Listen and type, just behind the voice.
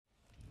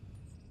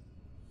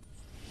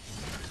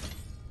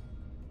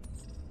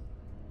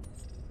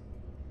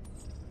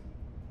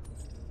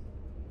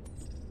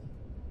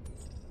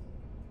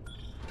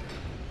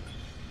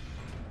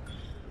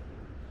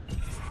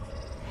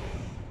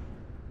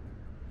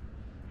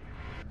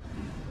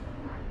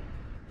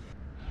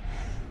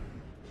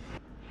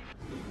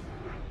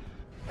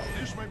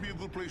might be a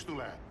good place to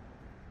land.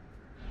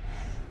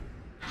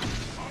 All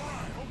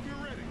right, hope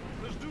you're ready.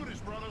 Let's do this,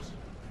 brothers.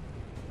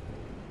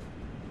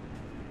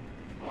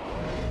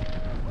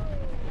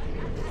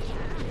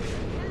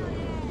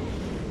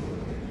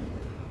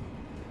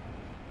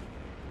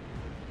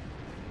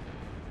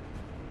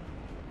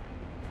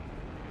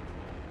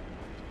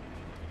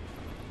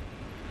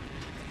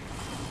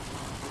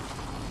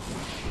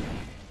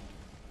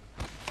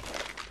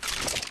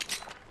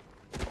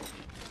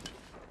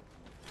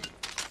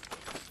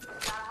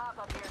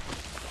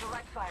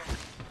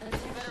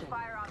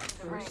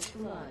 First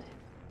blood.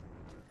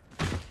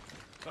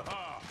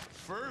 Haha,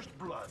 first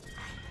blood.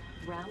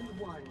 Round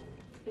 1.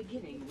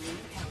 Beginning ring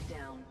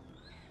countdown.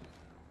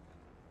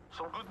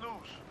 Some good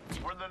news.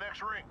 We're in the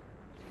next ring.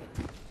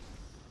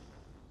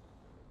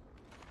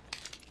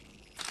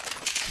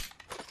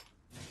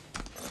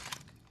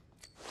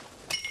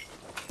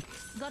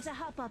 Gotta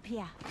hop up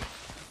here.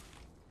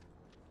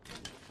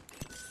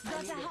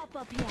 Gotta hop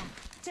up here.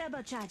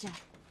 Turbocharger.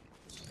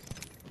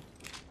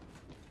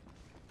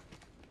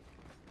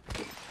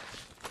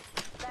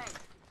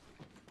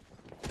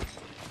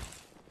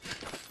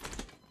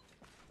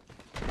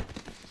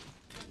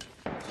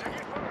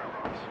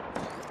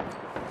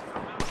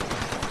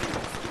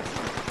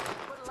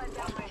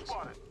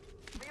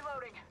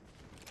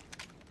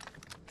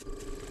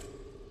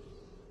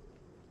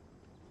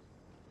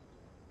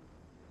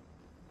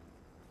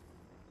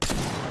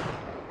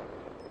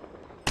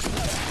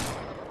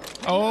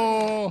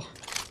 Oh!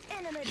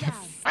 Enemy down.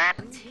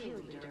 Team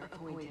leader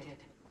appointed.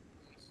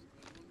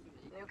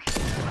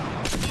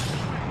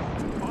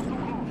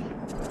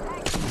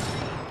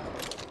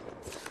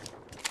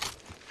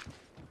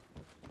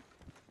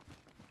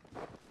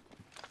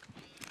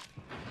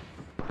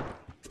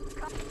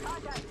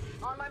 Contact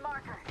on my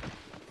marker.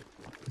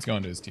 He's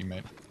going to his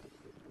teammate.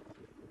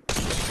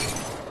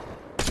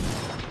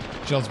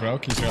 Shield's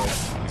broke. He's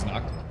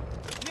knocked.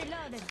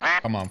 Reloaded.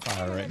 I'm on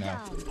fire right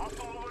now.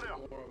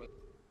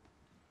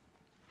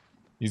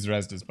 He's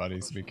rezzed his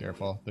buddy, so be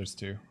careful. There's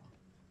 2.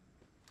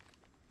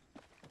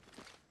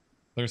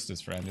 Thirst his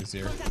friend is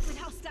here. Contact with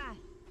hostile.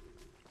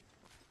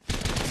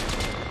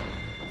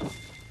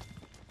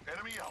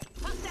 Enemy out.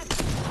 Hostile.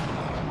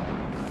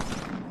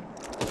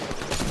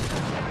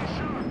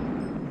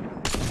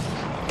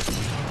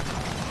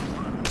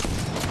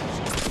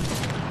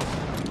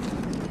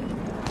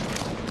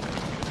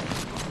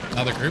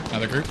 Another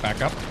group,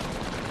 back up.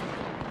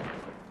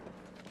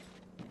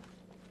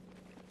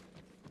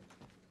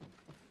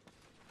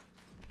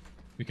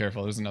 Be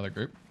careful, there's another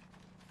group.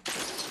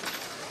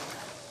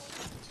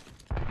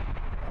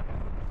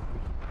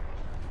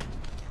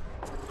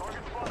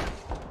 Target spotted.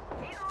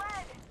 He's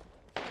red.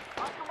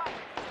 Off the mic.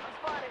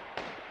 Unspotted.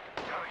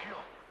 Gotta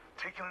heal.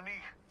 Taking a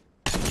knee.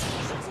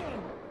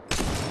 Shooting.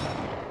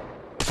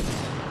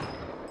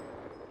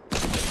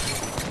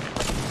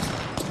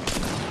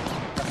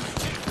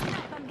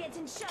 I'm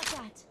getting shot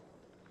at.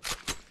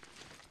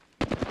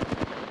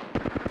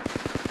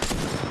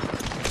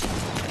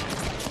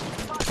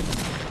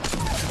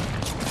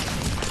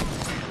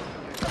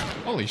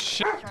 Holy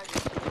shit.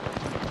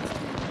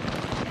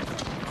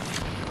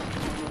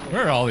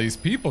 Where are all these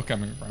people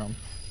coming from?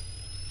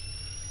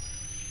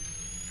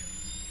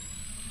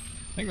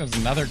 I think there's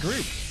another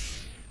group.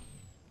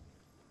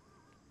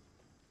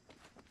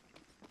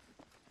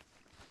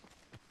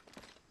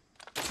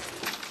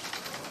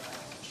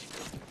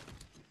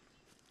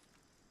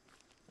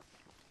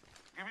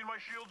 Giving my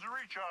shields a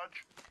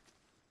recharge.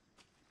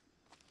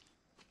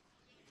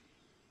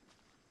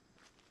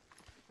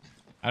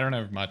 I don't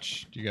have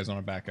much. Do you guys want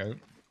to back out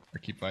or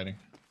keep fighting?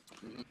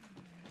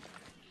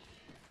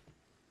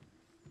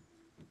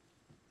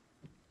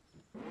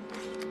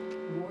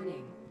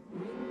 Warning.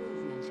 Ring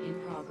movement in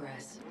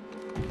progress.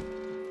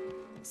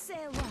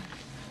 Say what?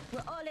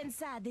 We're all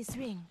inside this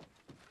ring.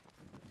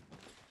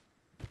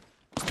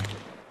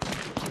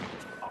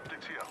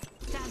 Optics here.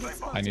 Target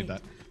spotted. I need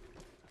that.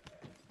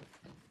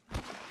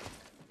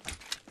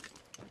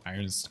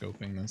 Iron's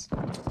scoping this.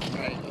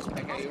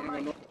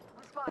 Unspotted.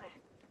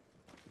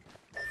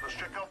 Let's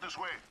check out this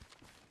way.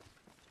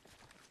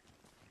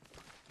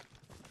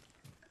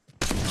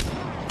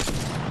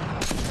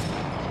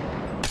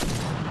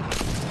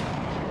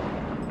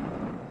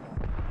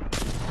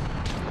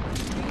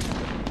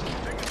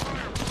 Taking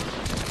fire.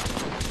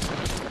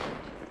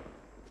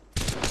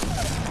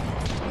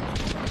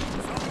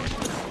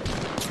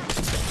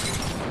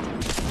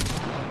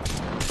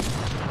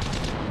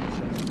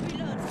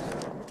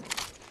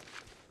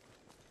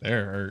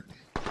 They're hurt.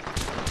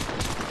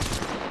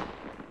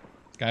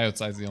 Guy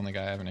outside's the only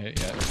guy I haven't hit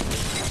yet. I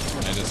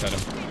just hit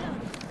him.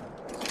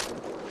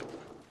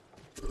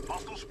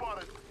 Hostile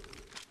spotted.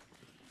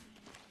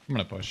 I'm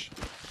gonna push.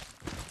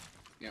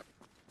 Yep.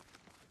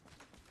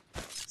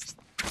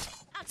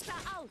 Axta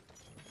out.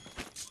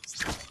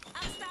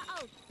 Axta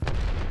out.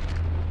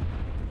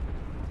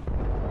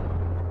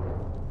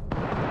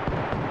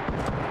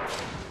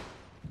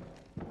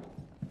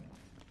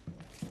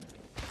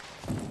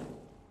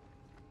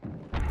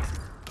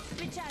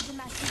 Recharging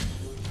my shield.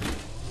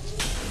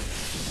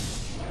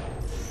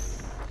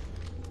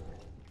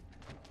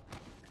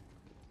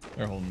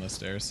 They're holding the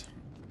stairs.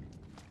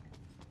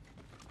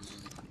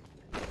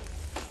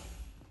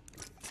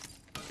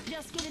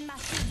 Just giving my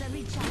shields a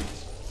recharge.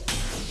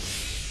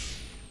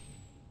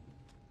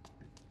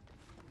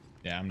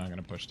 Yeah, I'm not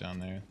gonna push down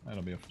there.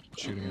 That'll be a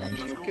shooting range.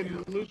 You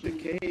can loot the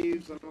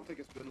caves. I don't think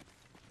it's been.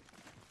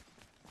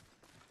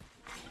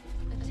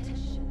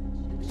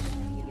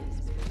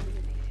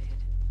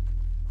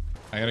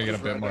 I gotta get a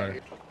bit more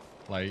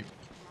light.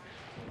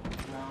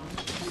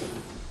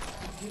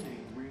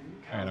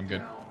 Alright, I'm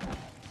good.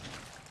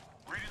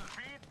 Reading the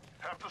feed.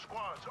 Half the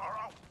squads are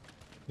out.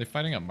 They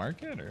fighting at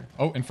market or?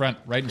 Oh, in front,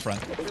 right in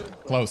front.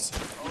 Close.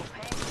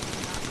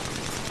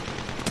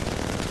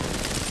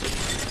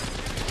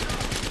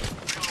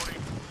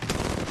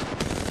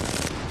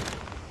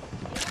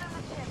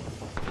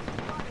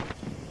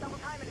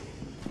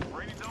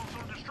 Raining down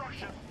some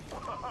destruction.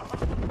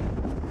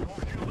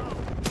 Don't shield up.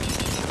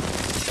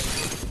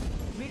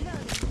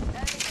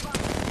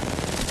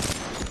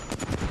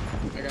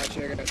 I got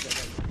you.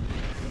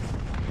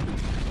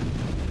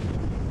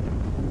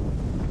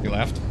 You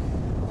left.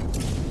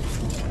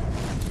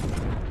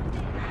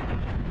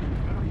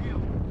 Better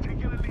heal.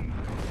 Taking a knee.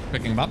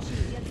 Picking him up.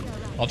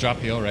 I'll drop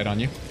heal right on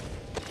you.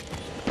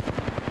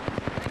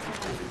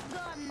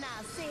 Gone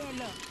now, say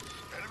hello.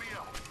 Enemy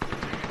out.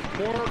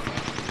 More.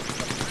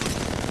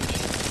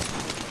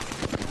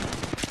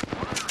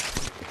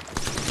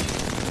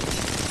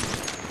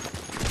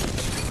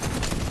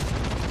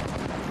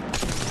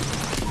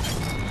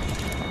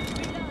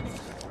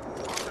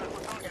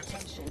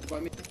 Attention. By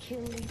me. The kill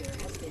leader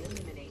has been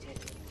eliminated.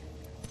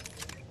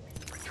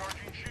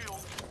 Recharging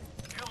shields.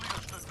 Kill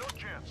leader stood no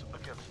chance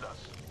against us.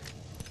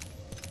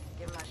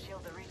 Give my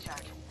shield a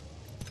recharge.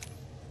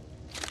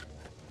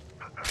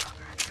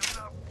 Healing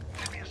up.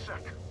 Give me a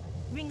sec.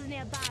 Rings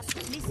nearby.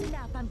 Listen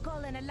up, I'm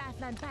calling a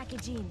lifeline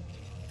package in.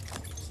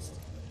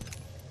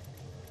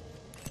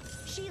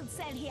 Shield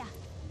cell here.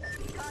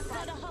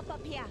 Gotta hop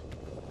up here.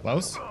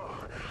 Close.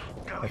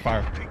 Got They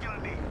fire. Taking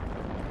a knee.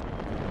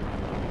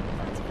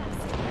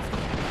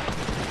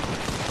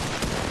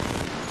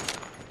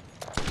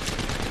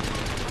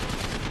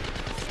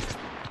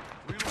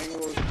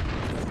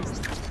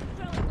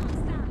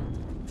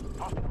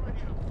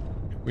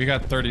 We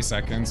got 30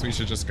 seconds. We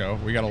should just go.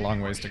 We got a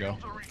long ways to go.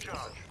 Shields are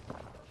recharged.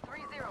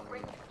 3-0,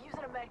 bring. Using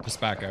a med. Just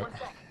back out. One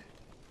sec.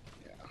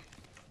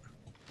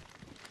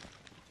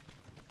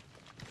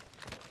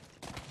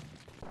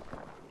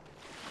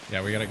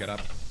 Yeah, we gotta get up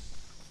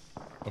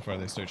before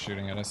they start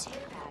shooting at us. Care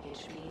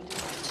package being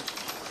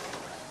delivered.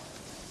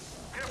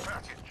 Care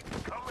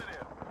package. Coming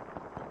in.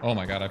 Oh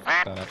my god, I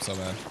fucked that up so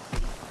bad.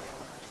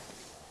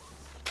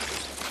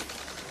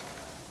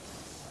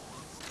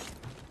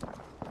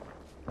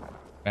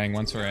 Bang,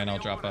 once we're in, I'll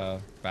drop a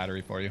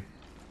battery for you.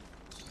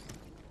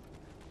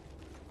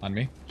 On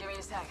me. Give me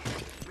a sec.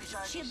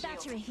 Recharge Shield your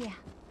battery shield. here.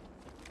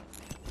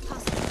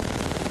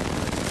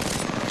 Hostile.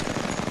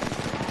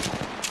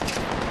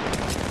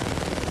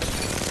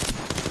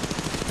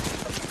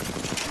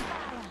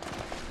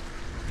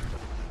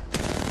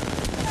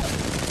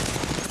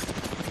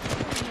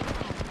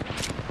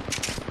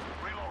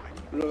 Reloading.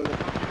 Reloaded.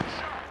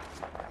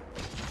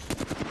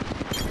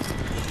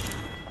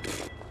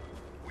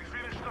 We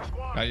finished the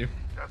squad. Got you.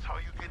 That's how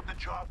you get the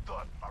job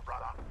done, my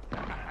brother.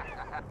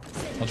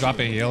 I'll drop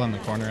a heal in the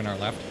corner in our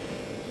left.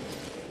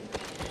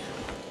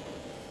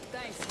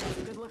 Thanks.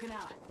 Good looking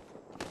out.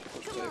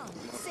 Come on,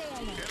 say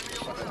hello.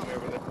 Enemy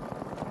over there.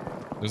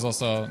 There's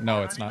also...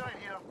 No, it's not. 99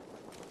 here.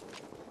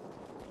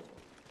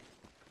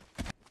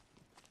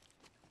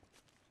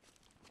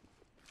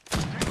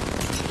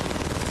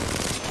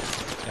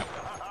 Yep.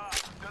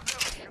 They'll never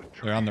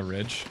shoot They're on the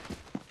ridge.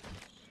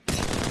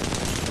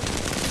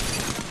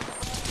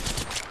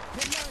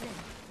 Reloading.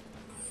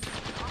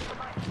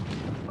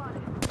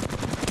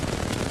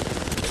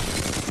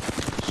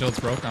 Shield's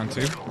broke on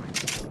two.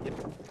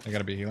 They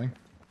gotta be healing.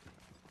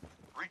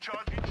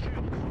 Recharging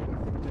shield.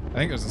 I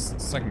think there's a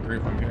second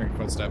group. I'm hearing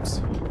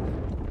footsteps.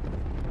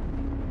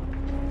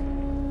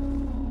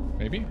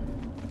 Maybe?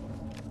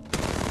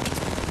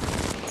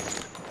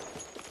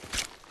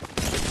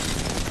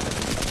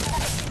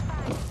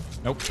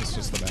 Nope, it's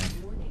just the bang.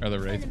 Or the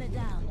raid. Enemy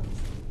down.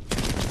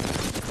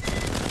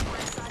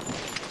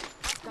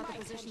 Got the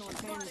positional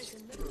advantage.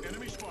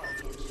 Enemy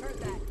spotted. Heard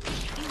that.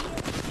 You hear?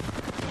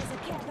 There's a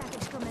care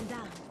package coming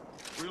down.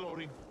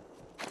 Reloading.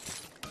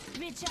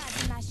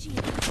 Recharging my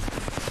shield.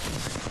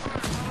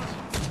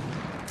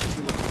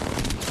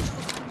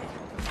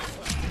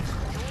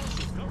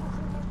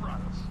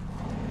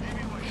 Give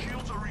me my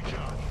shields are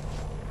recharged.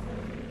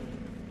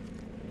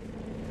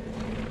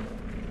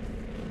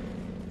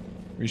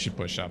 We should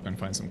push up and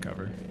find some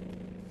cover.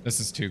 This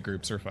is two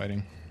groups we're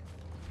fighting.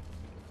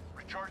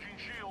 Recharging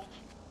shields.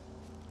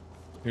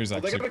 Here's They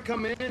actually... gotta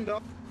come in,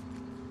 dog.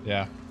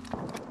 Yeah.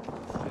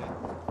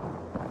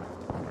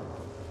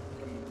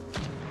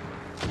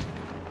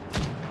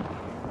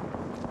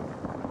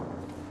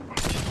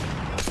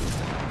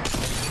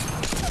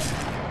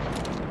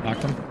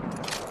 Knocked him.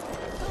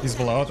 He's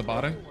below at the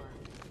bottom.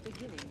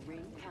 Beginning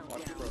ring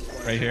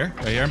countdown. Right here.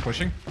 Right here, I'm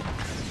pushing.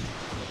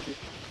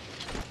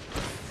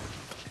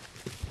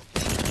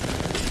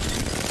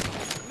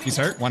 He's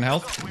hurt. 1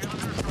 health. We have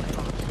a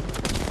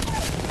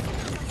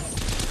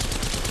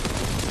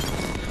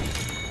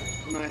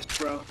Nice,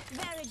 bro.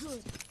 Very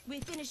good. We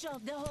finish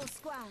off the whole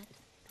squad.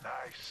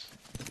 nice.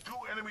 2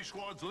 enemy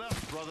squads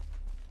left, brother.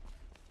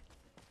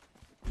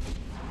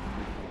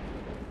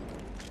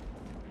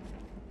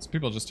 These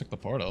people just took the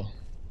portal.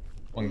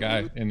 1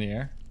 guy in the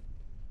air.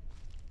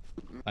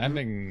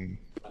 Landing.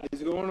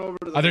 He's going over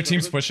to the Other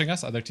teams pushing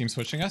us. Other teams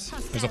pushing us.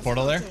 There's a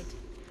portal there.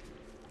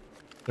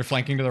 They're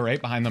flanking to the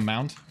right behind the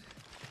mound.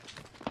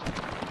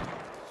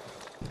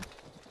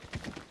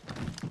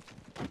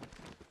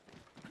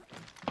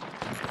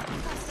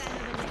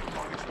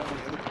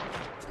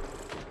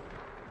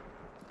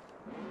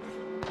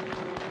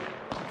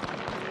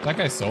 That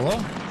guy's solo? We're all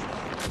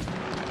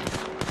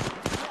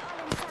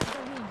inside the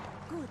ring.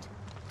 Good.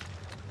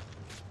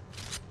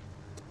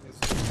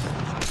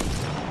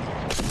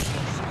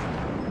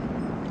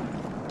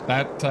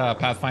 That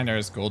Pathfinder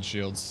has gold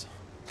shields.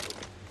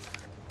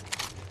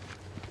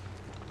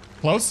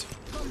 Close?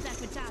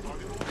 Contact with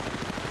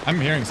target. I'm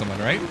hearing someone,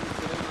 right?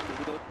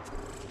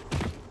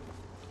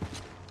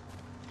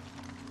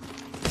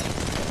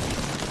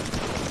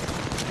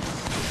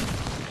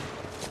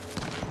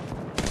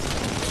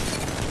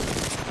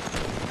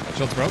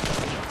 Shields broke.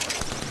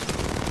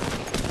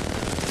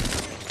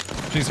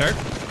 She's hurt.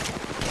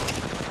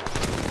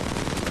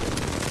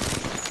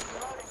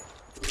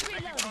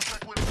 Reload.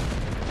 Contact with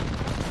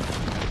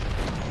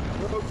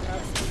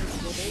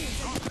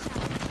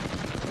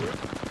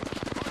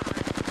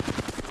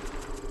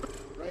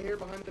Right here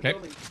behind the Okay.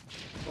 building.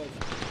 Close.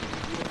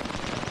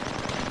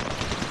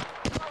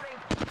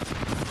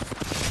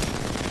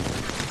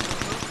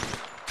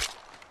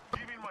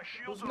 Giving my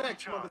shields Who's a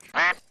next, recharge.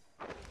 mother?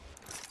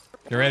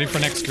 Get ready for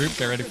next group.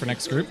 Get ready for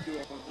next group.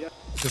 Yeah.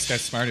 This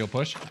guy's smart. He'll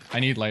push. I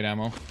need light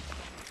ammo. Okay,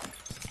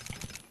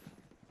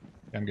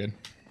 I'm good.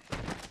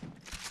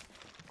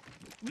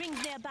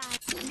 Rings nearby.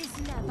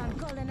 Listen up. I'm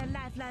calling a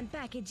lifeline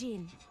package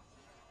in.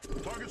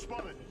 Target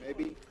spotted.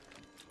 Maybe.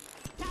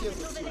 Target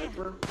Yes, a over there.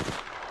 sniper.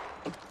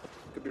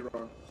 Could be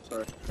wrong.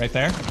 Sorry. Right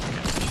there.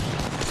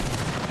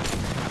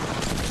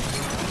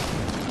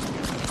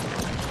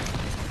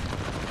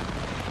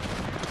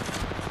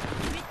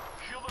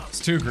 Shield up. It's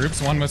 2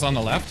 groups. 1 was on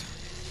the left.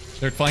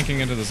 They're flanking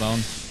into the zone.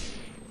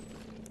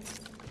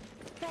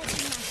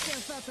 Patching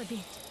myself up a bit.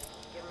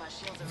 Give my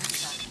shields a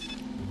recharge.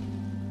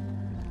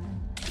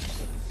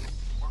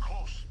 We're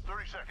close.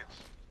 30 seconds.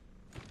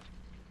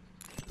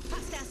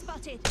 Hostile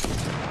spotted.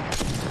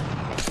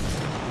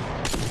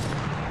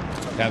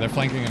 Yeah, they're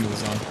flanking into the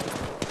zone.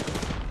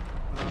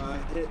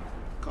 Hit.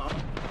 Cop.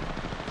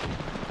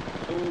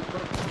 Oh,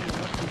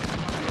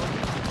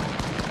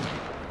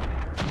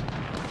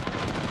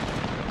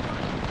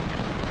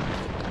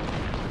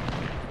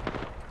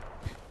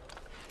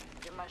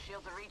 Give my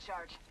shields a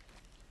recharge.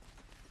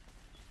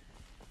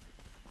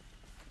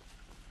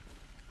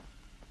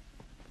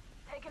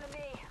 Taking a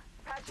knee.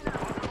 Patching up.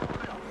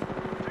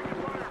 Taking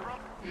fire, bro.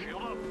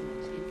 Shield up.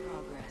 In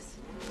progress.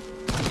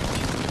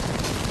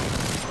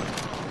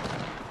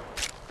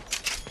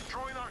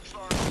 Throwing arc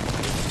star.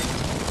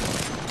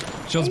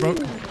 Shields broke.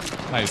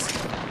 Nice.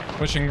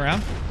 Pushing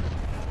around.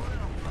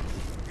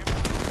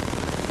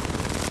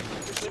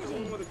 Just hit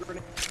one with a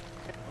grenade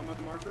on my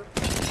marker.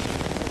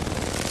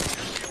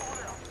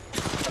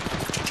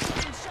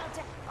 I'm shot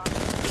at.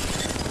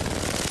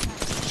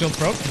 Shields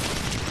broke.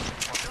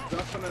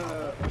 Dropping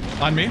a.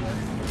 On me.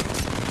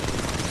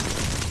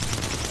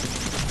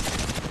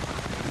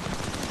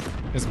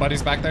 His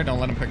buddy's back there. Don't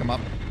let him pick him up.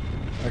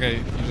 Okay,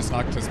 you just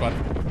knocked his butt.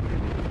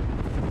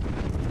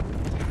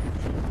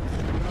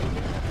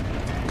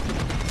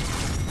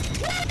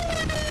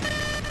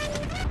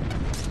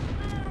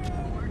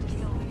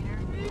 Kill leader.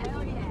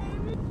 Hell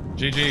yeah.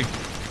 GG.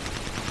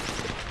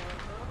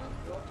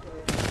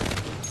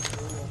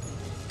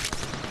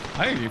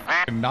 You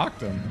fucking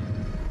knocked him.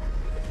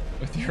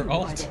 With your You are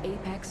ult. the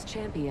Apex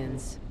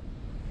champions.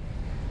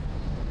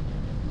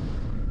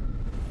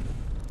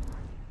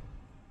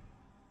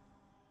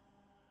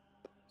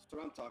 That's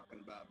what I'm talking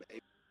about,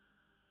 baby.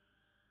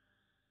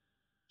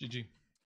 GG.